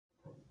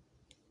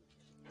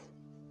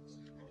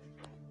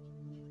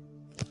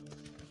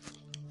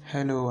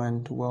Hello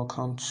and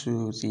welcome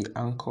to the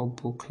Anchor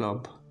Book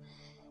Club.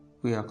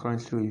 We are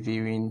currently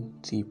reviewing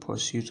The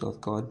Pursuit of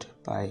God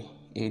by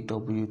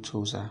A.W.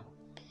 Tozer.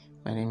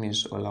 My name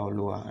is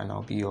Olaoluwa and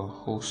I'll be your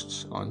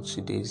host on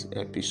today's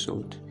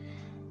episode.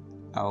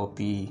 I'll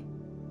be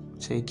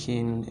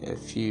dropping a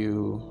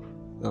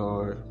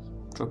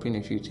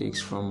few takes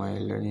from my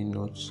learning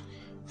notes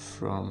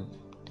from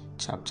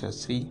chapter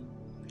 3,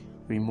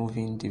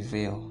 Removing the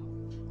Veil.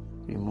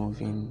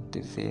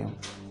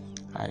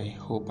 I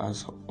hope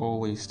as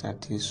always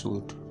that this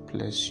would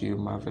bless you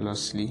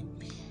marvelously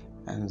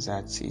and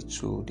that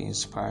it would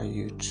inspire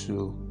you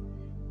to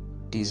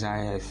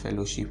desire a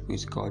fellowship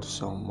with God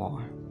some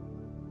more.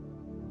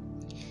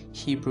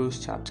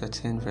 Hebrews chapter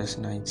 10 verse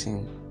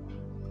 19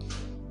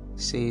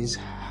 says,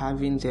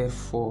 "Having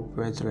therefore,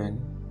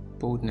 brethren,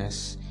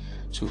 boldness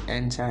to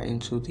enter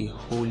into the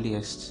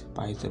holiest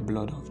by the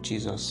blood of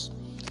Jesus."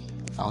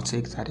 I'll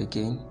take that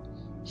again.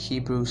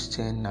 Hebrews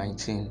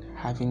 10:19.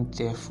 "Having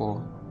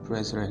therefore,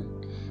 brethren,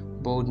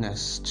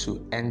 boldness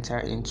to enter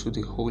into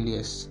the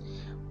holiest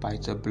by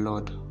the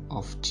blood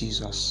of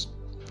Jesus."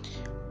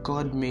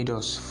 God made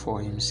us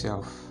for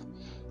himself.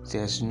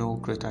 There's no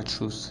greater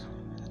truth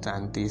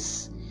than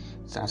this,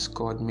 that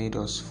God made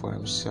us for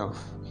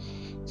himself.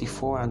 The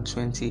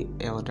 24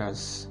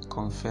 elders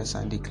confess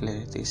and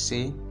declare. They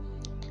say,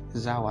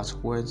 "Thou art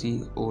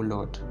worthy, O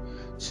Lord,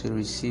 to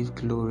receive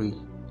glory,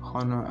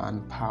 honor,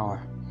 and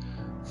power.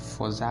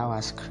 For thou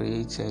hast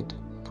created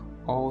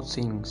all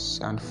things,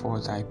 and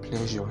for thy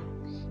pleasure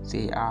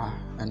they are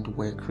and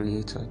were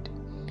created."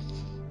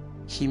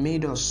 He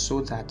made us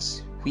so that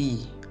we,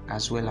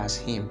 as well as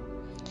him,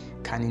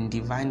 can in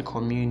divine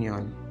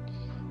communion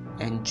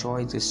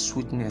enjoy the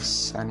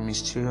sweetness and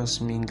mysterious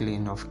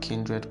mingling of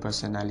kindred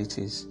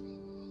personalities.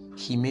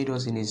 He made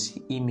us in his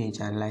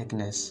image and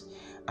likeness,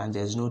 and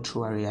there's no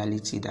truer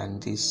reality than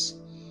this.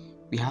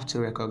 We have to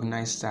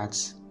recognize that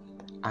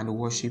and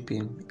worship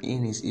him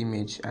in his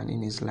image and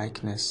in his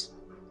likeness.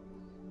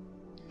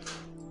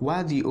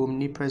 While the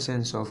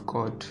omnipresence of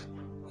God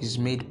is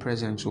made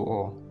present to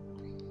all,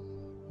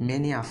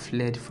 many have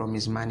fled from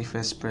his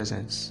manifest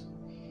presence.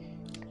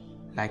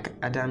 Like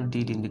Adam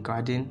did in the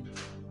garden,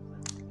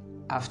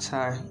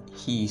 after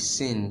he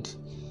sinned,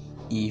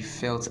 he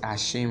felt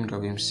ashamed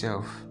of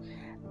himself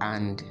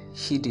and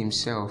hid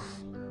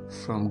himself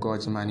from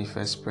God's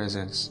manifest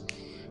presence.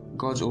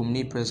 God's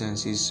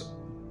omnipresence is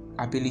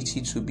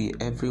ability to be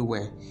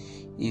everywhere,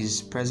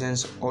 his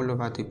presence all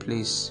over the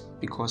place,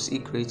 because he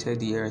created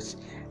the earth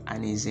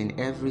and is in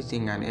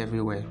everything and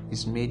everywhere,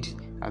 is made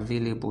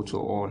available to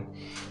all.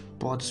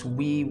 But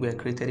we were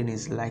created in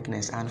his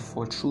likeness, and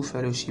for true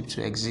fellowship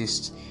to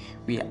exist,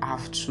 we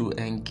have to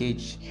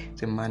engage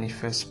the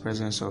manifest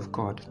presence of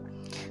God.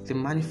 The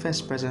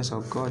manifest presence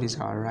of God is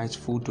our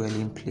rightful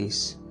dwelling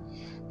place,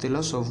 the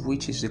loss of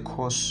which is the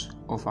cause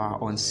of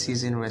our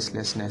unceasing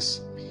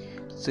restlessness.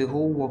 The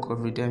whole work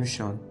of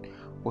redemption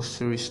was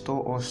to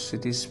restore us to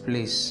this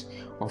place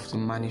of the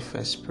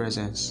manifest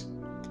presence.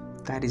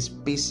 That is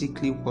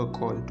basically what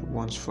God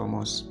wants from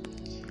us.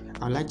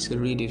 I'd like to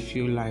read a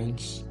few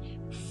lines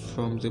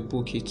from the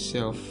book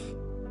itself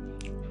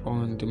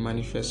on the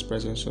manifest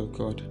presence of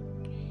God.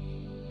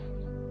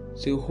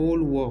 The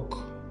whole work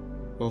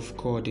of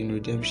God in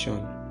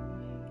redemption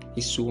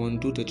is to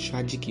undo the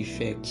tragic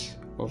effect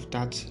of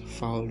that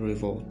foul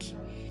revolt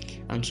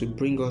and to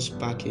bring us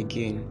back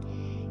again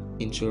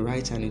into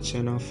right and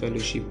eternal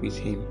fellowship with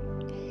him.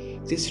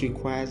 This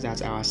requires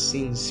that our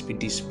sins be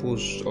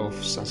disposed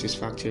of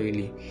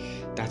satisfactorily,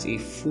 that a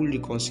full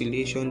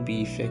reconciliation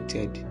be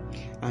effected,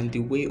 and the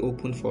way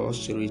open for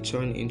us to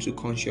return into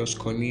conscious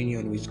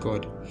communion with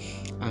God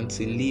and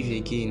to live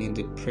again in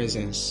the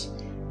presence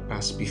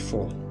as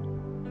before.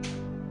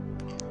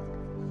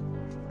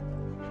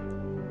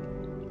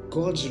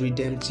 God's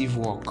redemptive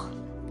work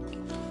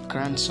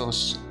grants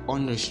us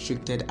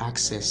unrestricted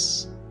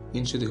access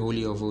into the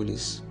Holy of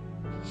Holies.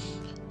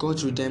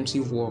 God's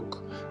redemptive work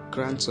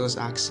grants us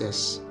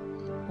access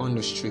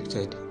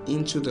unrestricted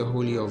into the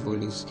Holy of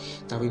Holies,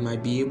 that we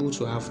might be able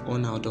to have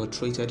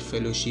unadulterated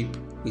fellowship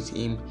with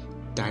him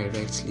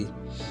directly.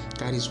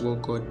 That is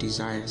what God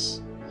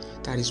desires.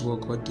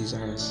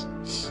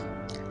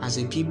 As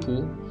a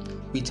people,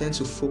 we tend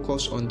to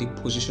focus on the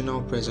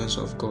positional presence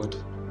of God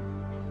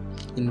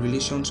in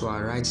relation to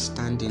our right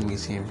standing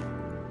with him.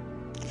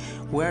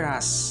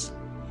 Whereas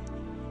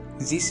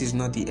this is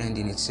not the end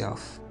in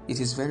itself. It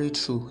is very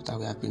true that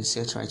we have been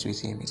set right with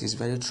him. It is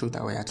very true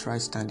that we are at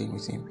right standing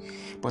with him.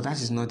 But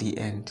that is not the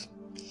end.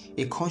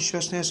 A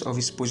consciousness of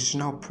his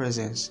positional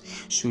presence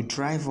should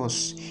drive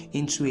us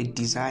into a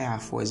desire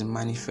for his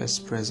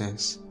manifest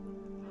presence.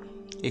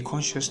 A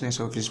consciousness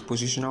of his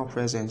positional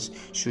presence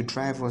should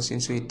drive us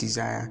into a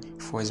desire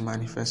for his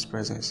manifest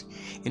presence.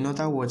 In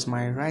other words,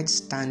 my right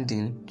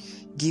standing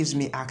gives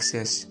me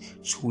access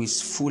to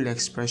his full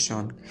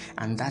expression,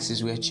 and that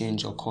is where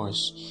change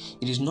occurs.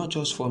 It is not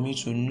just for me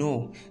to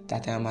know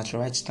that I am at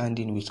right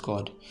standing with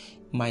God.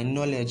 My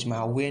knowledge, my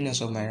awareness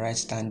of my right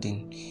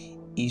standing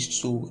is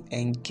to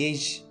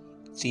engage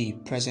the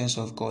presence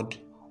of God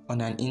on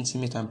an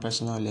intimate and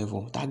personal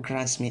level. That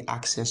grants me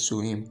access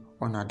to Him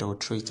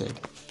unadulterated.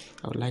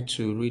 I would like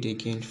to read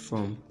again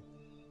from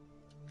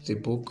the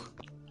book,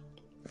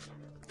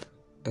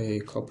 a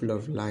couple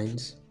of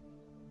lines.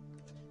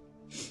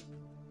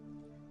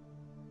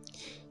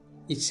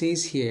 It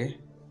says here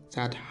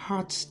that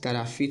hearts that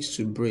are fit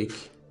to break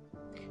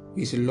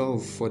with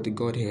love for the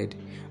Godhead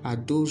are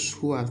those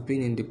who have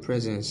been in the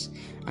presence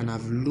and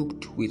have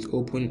looked with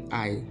open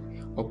eye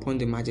upon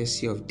the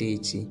majesty of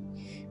deity.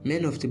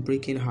 Men of the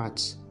breaking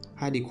hearts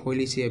had a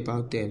quality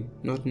about them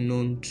not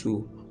known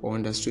to or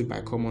understood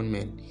by common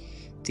men.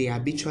 They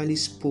habitually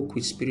spoke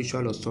with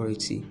spiritual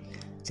authority.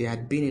 They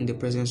had been in the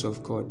presence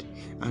of God,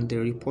 and they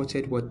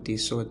reported what they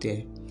saw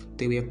there.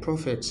 They were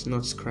prophets,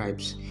 not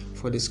scribes,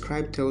 for the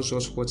scribe tells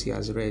us what he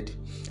has read,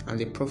 and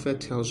the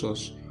prophet tells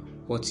us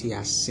what he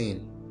has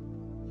seen.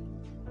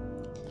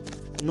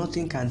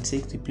 Nothing can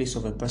take the place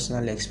of a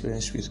personal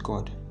experience with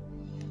God.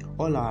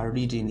 All our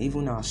reading,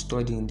 even our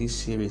study in this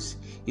series,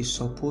 is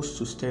supposed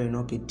to stir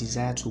up a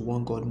desire to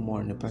want God more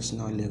on a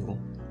personal level.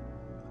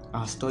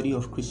 Our study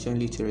of Christian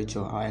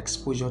literature, our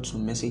exposure to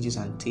messages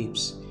and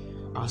tapes,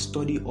 our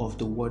study of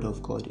the Word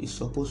of God is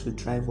supposed to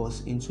drive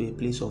us into a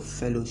place of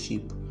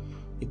fellowship,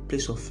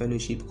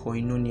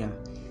 koinonia,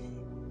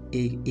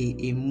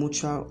 a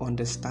mutual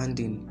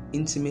understanding,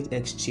 intimate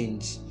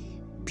exchange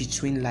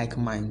between like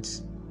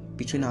minds,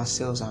 between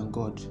ourselves and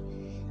God,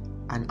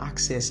 and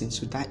access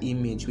into that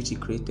image which He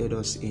created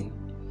us in,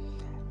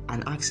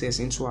 and access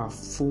into our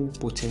full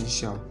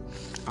potential,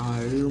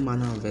 our real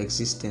manner of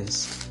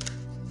existence,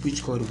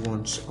 which God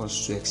wants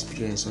us to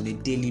experience on a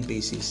daily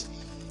basis.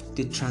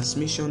 The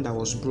transmission that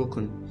was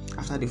broken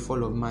after the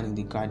fall of man in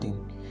the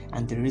garden,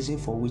 and the reason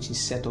for which He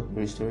set up a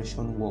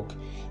restoration work,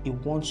 He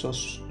wants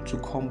us to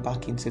come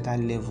back into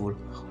that level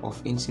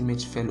of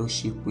intimate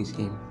fellowship with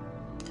Him.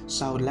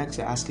 So I would like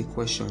to ask a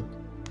question.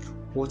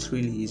 What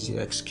really is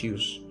your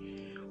excuse?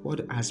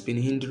 What has been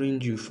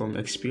hindering you from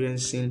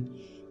experiencing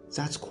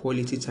that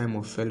quality time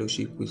of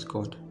fellowship with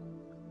God?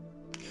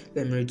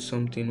 Let me read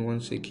something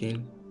once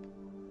again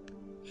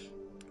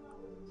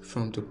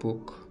from the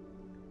book.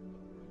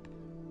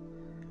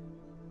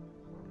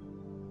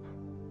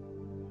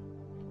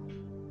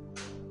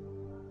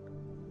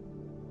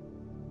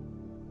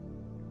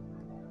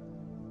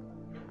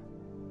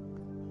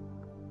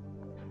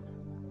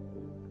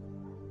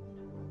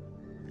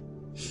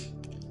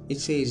 It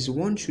says,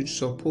 one should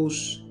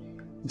suppose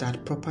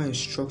that proper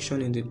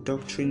instruction in the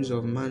doctrines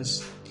of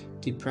man's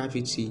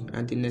depravity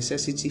and the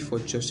necessity for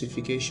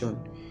justification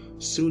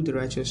through the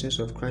righteousness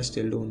of Christ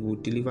alone will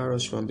deliver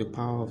us from the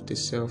power of the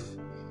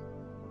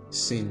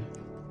self-sin.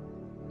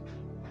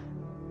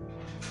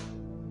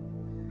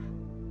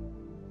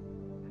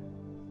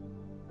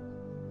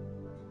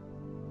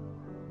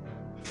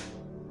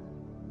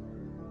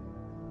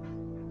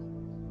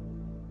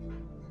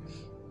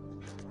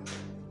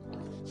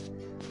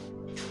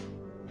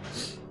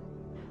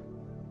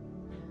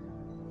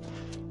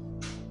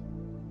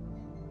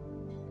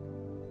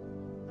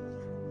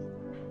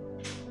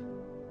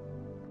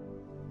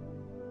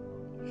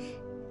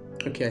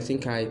 Okay, I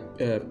think I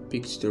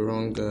picked the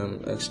wrong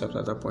excerpt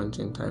at that point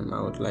in time.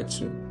 I would like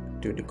to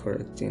do the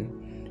correct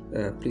thing.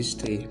 Please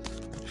stay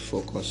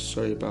focused.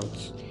 Sorry about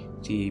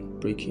the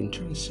breaking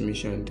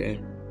transmission there.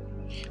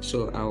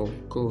 So I'll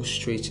go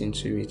straight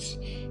into it.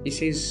 It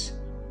says,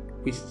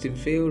 with the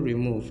veil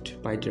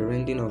removed by the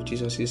rending of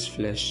Jesus'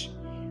 flesh,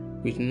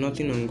 with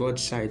nothing on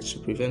God's side to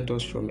prevent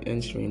us from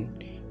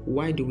entering,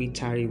 why do we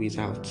tarry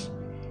without?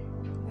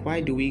 Why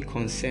do we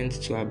consent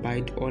to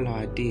abide all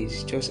our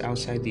days just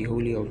outside the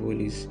Holy of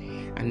Holies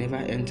and never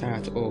enter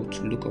at all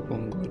to look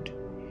upon God?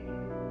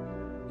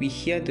 We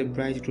hear the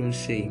bridegroom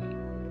say,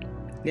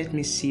 let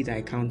me see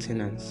thy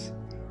countenance,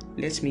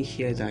 let me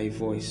hear thy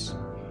voice,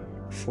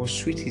 for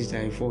sweet is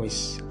thy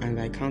voice, and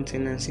thy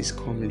countenance is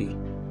comely.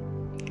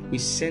 We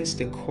sense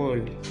the call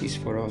is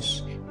for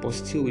us, but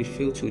still we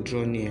fail to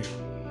draw near,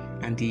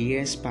 and the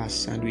years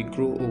pass, and we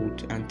grow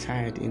old and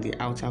tired in the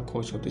outer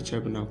courts of the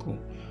tabernacle.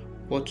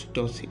 What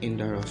doth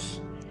hinder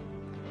us?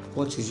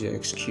 What is your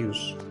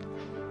excuse?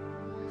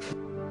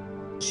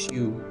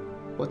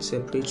 What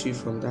separates you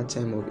from that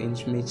time of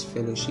intimate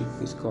fellowship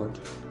with God?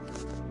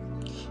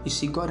 You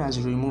see, God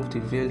has removed the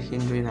veil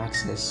hindering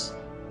access.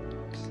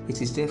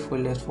 It is therefore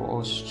left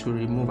for us to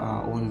remove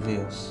our own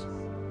veils.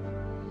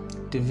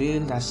 The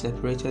veil that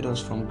separated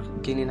us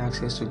from gaining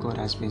access to God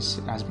has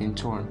been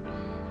torn.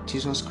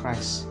 Jesus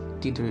Christ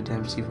did the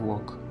redemptive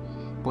work,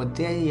 but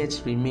there yet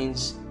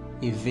remains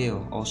a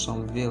veil or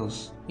some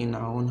veils in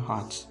our own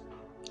hearts.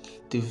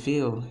 The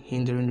veil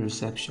hindering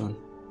reception.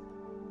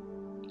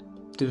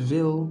 The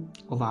veil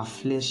of our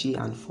fleshy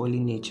and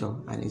fallen nature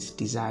and its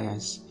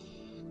desires.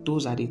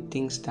 Those are the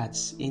things that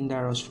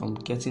hinder us from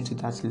getting to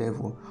that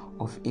level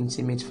of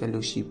intimate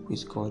fellowship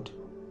with God.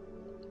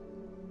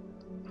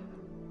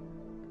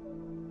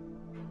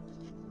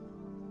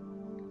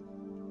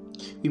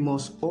 We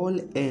must all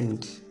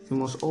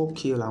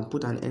kill and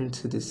put an end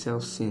to the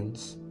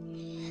self-sins.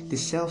 The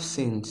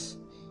self-sins,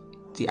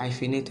 the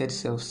hyphenated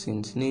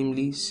self-sins,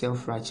 namely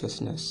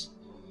self-righteousness,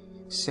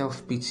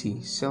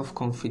 self-pity,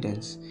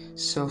 self-confidence,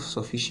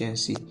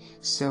 self-sufficiency,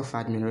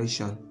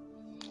 self-admiration.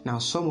 Now,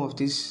 some of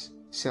these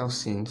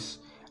self-sins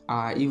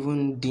are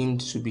even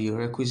deemed to be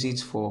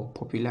requisites for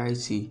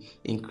popularity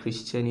in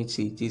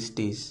Christianity these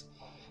days.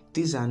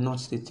 These are not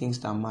the things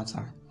that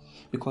matter,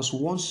 because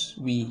once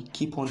we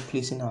keep on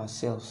placing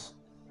ourselves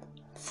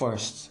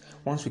first,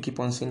 once we keep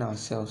on seeing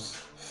ourselves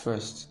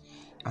first,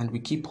 and we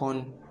keep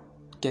on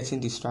getting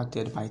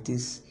distracted by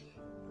this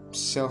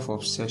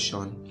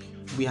self-obsession,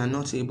 we are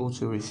not able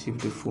to receive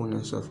the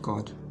fullness of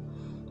God.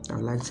 I'd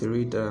like to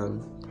read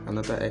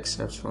another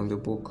excerpt from the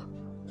book.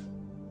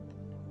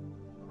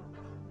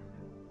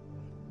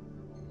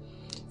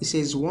 It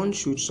says, one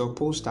should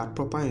suppose that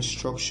proper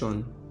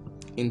instruction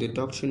in the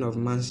doctrine of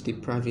man's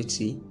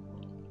depravity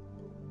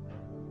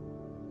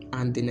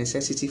and the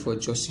necessity for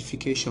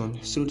justification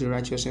through the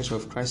righteousness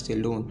of Christ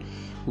alone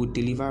would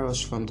deliver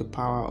us from the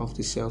power of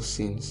the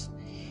self-sins.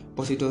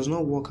 But it does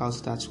not work out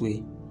that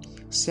way.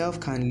 Self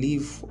can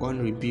live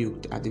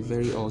unrebuked at the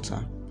very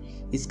altar.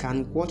 It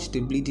can watch the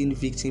bleeding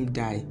victim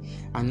die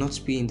and not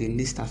be in the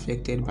least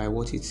affected by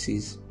what it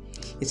sees.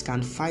 It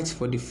can fight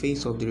for the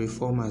faith of the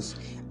reformers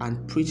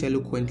and preach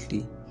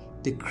eloquently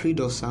the creed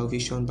of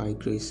salvation by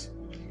grace,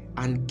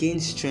 and gain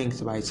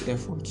strength by its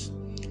efforts.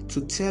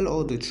 To tell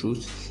all the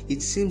truth,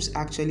 it seems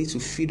actually to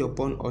feed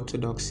upon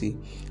orthodoxy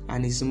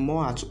and is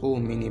more at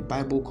home in a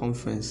Bible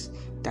conference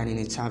than in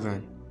a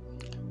tavern.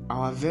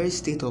 Our very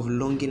state of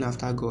longing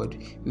after God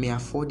may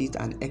afford it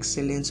an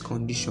excellent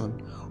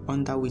condition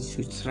under which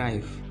to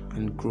thrive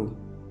and grow.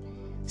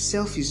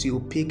 Self is the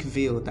opaque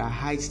veil that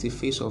hides the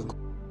face of God.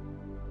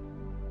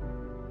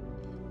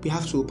 We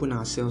have to open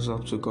ourselves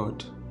up to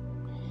God.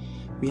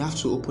 We have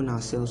to open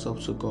ourselves up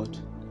to God.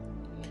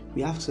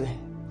 We have to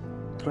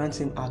grant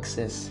Him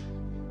access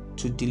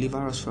to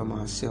deliver us from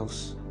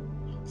ourselves,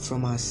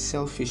 from our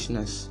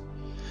selfishness.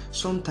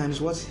 Sometimes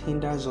what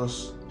hinders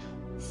us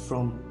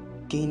from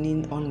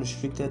gaining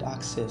unrestricted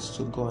access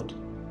to God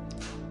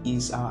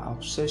is our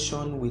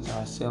obsession with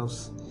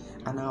ourselves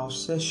and our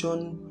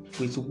obsession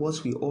with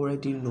what we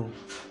already know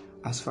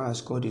as far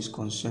as God is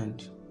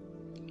concerned.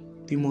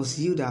 We must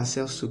yield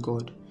ourselves to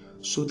God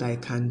so that He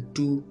can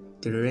do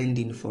the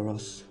rending for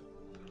us.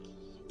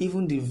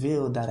 Even the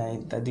veils that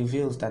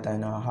are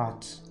in our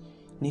hearts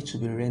need to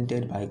be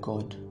rendered by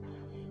God.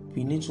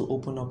 We need to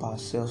open up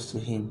ourselves to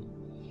Him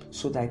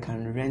so that He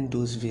can rend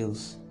those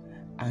veils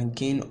and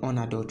gain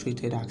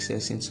unadulterated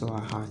access into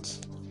our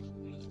hearts.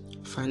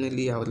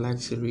 Finally, I would like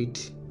to read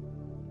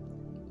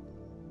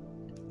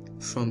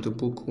from the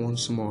book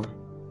once more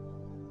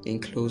in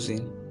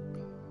closing.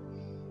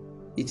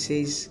 It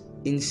says,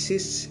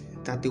 insist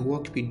that the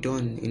work be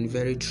done in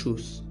very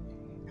truth,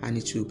 and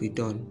it will be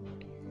done.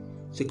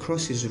 The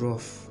cross is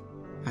rough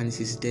and it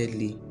is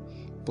deadly,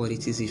 but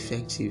it is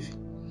effective.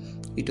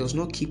 It does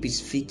not keep its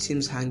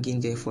victims hanging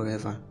there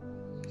forever.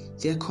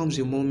 There comes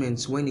a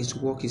moment when its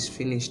work is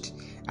finished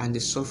and the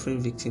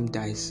suffering victim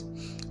dies.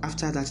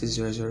 After that is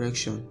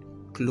resurrection,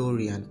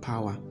 glory and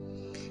power.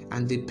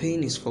 And the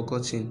pain is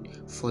forgotten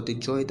for the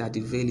joy that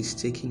the veil is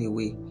taken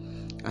away,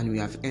 and we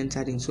have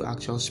entered into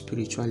actual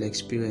spiritual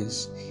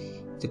experience,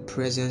 the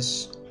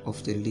presence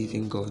of the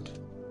living God.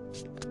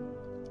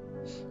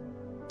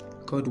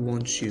 God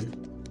wants you.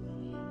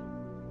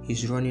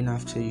 He's running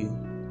after you.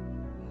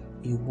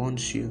 He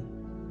wants you.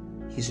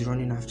 He's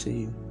running after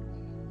you.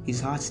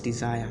 His heart's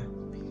desire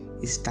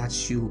is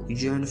that you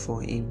yearn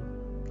for Him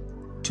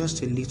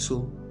just a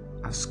little,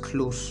 as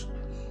close.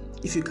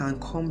 If you can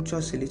come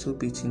just a little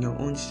bit in your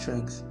own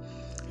strength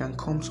and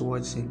come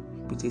towards Him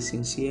with a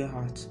sincere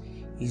heart,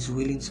 He's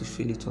willing to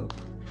fill it up.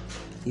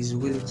 He's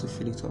willing to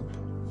fill it up.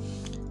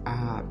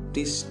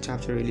 This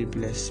chapter really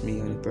blessed me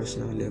on a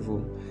personal level,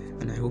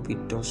 and I hope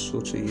it does so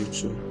to you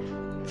too.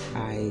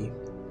 I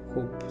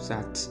hope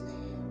that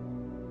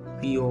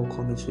we all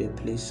come into a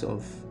place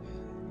of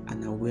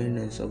an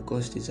awareness of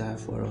God's desire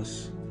for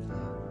us.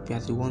 We are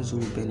the ones who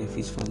will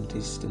benefit from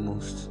this the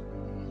most.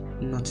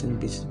 Nothing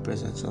beats the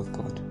presence of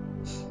God.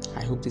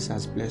 I hope this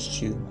has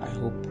blessed you. I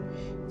hope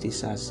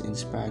this has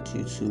inspired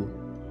you to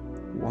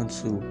want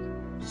to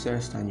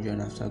thirst and yearn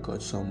after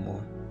God some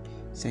more.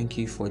 Thank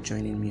you for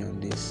joining me on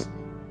this.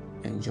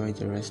 Enjoy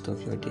the rest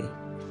of your day.